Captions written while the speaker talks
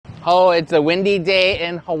Oh, it's a windy day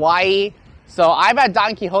in Hawaii. So I'm at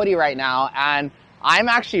Don Quixote right now, and I'm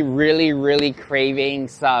actually really craving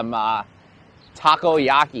some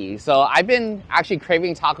takoyaki. So I've been actually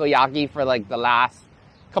craving takoyaki for like the last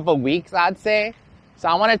couple of weeks, I'd say. So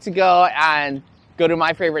I wanted to go to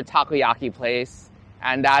my favorite takoyaki place,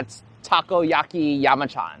 and that's Takoyaki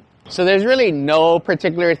Yama-chan. So there's really no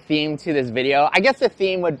particular theme to this video. I guess the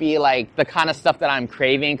theme would be like the kind of stuff that I'm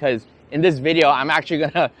craving, because in this video, I'm actually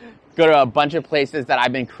gonna go to a bunch of places that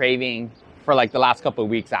I've been craving for like the last couple of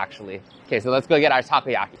weeks, actually. Okay, so let's go get our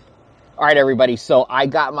takoyaki. All right, everybody, so I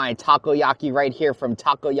got my takoyaki right here from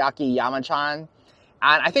Takoyaki Yama-chan.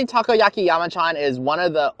 And I think Takoyaki Yama-chan is one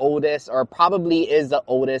of the oldest, or probably is the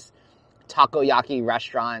oldest takoyaki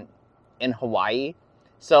restaurant in Hawaii.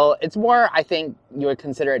 So it's more, I think you would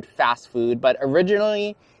consider it fast food, but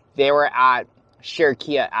originally they were at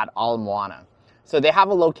Shirkia at Ala Moana. So they have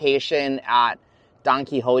a location at Don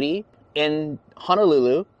Quixote in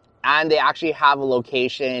Honolulu, and they actually have a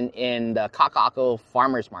location in the Kaka'ako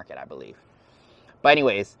Farmers Market, I believe. But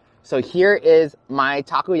anyways, so here is my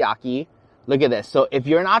takoyaki. Look at this. So if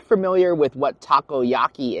you're not familiar with what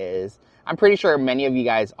takoyaki is, I'm pretty sure many of you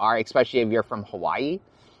guys are, especially if you're from Hawaii.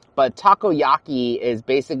 But takoyaki is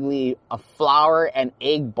basically a flour and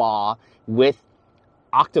egg ball with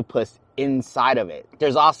octopus inside of it.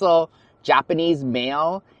 There's also Japanese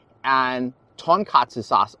mayo and tonkatsu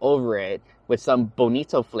sauce over it with some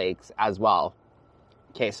bonito flakes as well.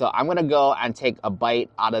 Okay, so I'm gonna go and take a bite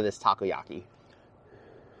out of this takoyaki.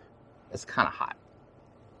 It's kind of hot.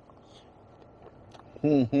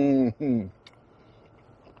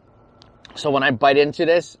 So when I bite into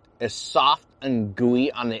this, it's soft and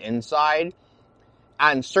gooey on the inside,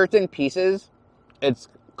 and certain pieces, it's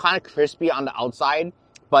kind of crispy on the outside,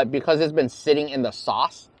 but because it's been sitting in the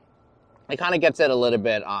sauce, it kind of gets it a little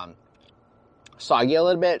bit soggy a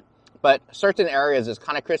little bit, but certain areas is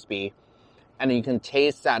kind of crispy, and you can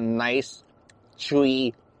taste that nice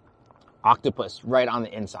chewy octopus right on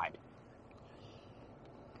the inside.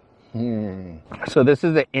 So this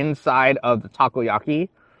is the inside of the takoyaki,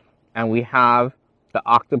 and we have the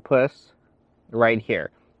octopus right here.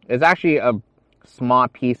 It's actually a small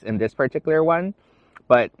piece in this particular one,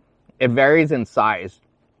 but it varies in size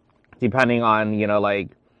depending on, you know, like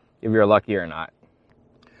if you're lucky or not.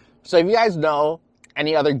 So if you guys know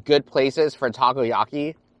any other good places for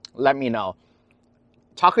takoyaki, let me know.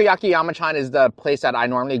 Takoyaki Yama-chan is the place that I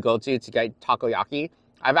normally go to get takoyaki.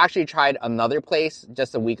 I've actually tried another place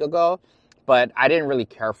just a week ago, but I didn't really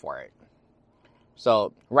care for it.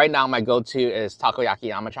 So right now my go-to is Takoyaki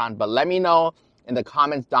Yama-chan, but let me know in the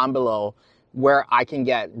comments down below where I can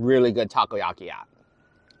get really good takoyaki at.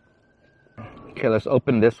 Okay, let's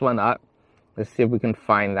open this one up. Let's see if we can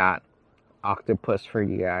find that octopus for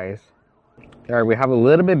you guys. All right, we have a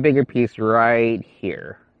little bit bigger piece right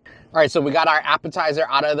here. All right, so we got our appetizer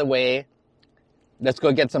out of the way. Let's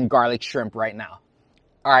go get some garlic shrimp right now.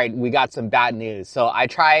 All right, we got some bad news. So I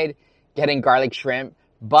tried getting garlic shrimp,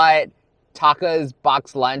 but Taka's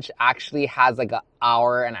box lunch actually has like an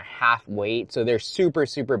hour and a half wait. So they're super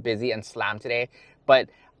busy and slammed today. But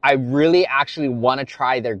I really actually want to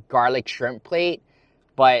try their garlic shrimp plate.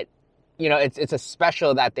 But, you know, it's a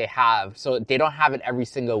special that they have. So they don't have it every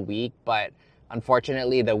single week. But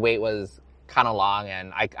unfortunately, the wait was kind of long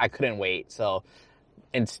and I couldn't wait. So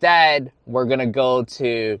instead, we're going to go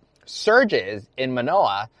to Serg's in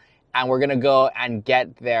Manoa. And we're going to go and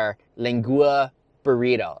get their lingua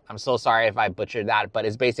burrito. I'm so sorry if I butchered that, but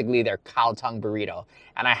it's basically their cow tongue burrito.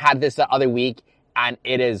 And I had this the other week, and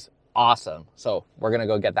it is awesome. So we're going to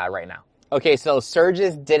go get that right now. Okay, so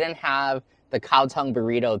Serg's didn't have the cow tongue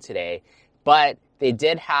burrito today, but they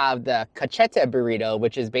did have the cachete burrito,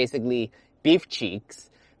 which is basically beef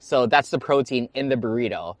cheeks. So that's the protein in the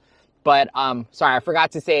burrito. But sorry, I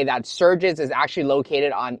forgot to say that Serg's is actually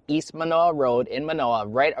located on E Manoa Rd in Manoa,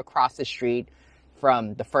 right across the street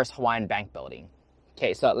from the First Hawaiian Bank building.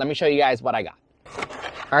 Okay, so let me show you guys what I got.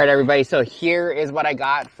 All right, everybody, so here is what I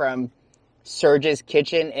got from Serg's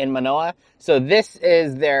Kitchen in Manoa. So this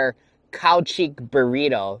is their cow cheek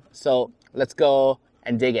burrito. So let's go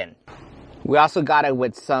and dig in. We also got it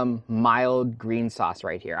with some mild green sauce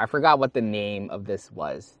right here. I forgot what the name of this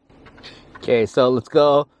was. Okay, so let's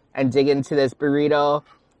go and dig into this burrito.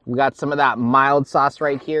 We got some of that mild sauce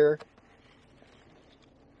right here.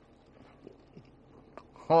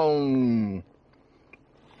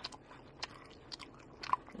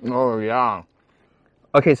 Oh, yeah.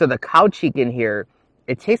 Okay, so the cow cheek in here,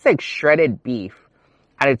 it tastes like shredded beef.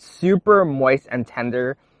 And it's super moist and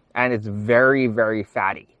tender. And it's very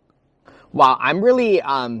fatty. Wow, I'm really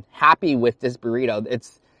happy with this burrito.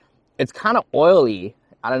 It's kind of oily.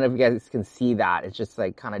 I don't know if you guys can see that. It's just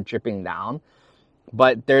like kind of dripping down.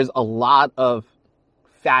 But there's a lot of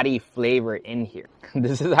fatty flavor in here.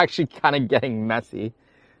 This is actually kind of getting messy.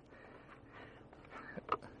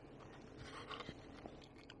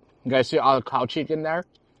 You guys see all the cow cheek in there?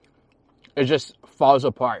 It just falls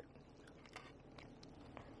apart.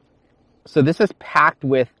 So this is packed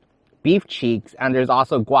with beef cheeks, and there's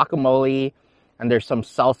also guacamole, and there's some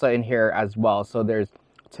salsa in here as well. So there's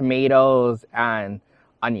tomatoes and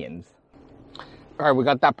onions. All right, we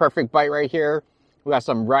got that perfect bite right here. We got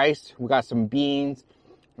some rice, we got some beans,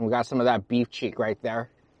 and we got some of that beef cheek right there.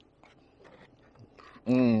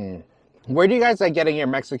 Where do you guys like getting your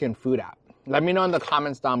Mexican food at? Let me know in the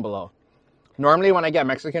comments down below. Normally when I get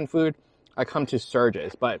Mexican food, I come to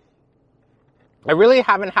Serg's, but I really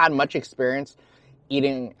haven't had much experience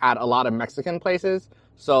eating at a lot of Mexican places.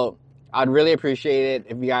 So I'd really appreciate it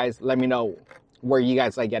if you guys let me know where you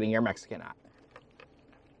guys like getting your Mexican at.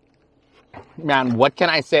 Man, what can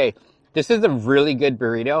I say? This is a really good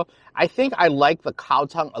burrito. I think I like the cow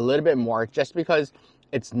tongue a little bit more just because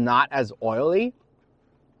it's not as oily.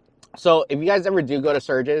 So if you guys ever do go to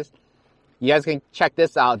Serg's, you guys can check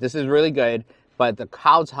this out. This is really good, but the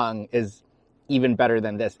cow tongue is even better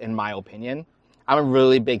than this in my opinion. I'm a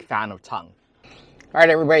really big fan of tongue. All right,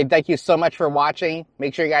 everybody, thank you so much for watching.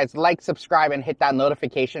 Make sure you guys like, subscribe, and hit that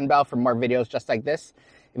notification bell for more videos just like this.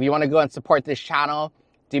 If you want to go and support this channel,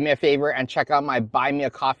 do me a favor and check out my Buy Me a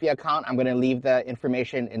Coffee account. I'm going to leave the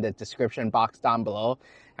information in the description box down below.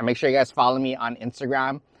 And make sure you guys follow me on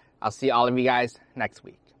Instagram. I'll see all of you guys next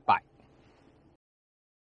week.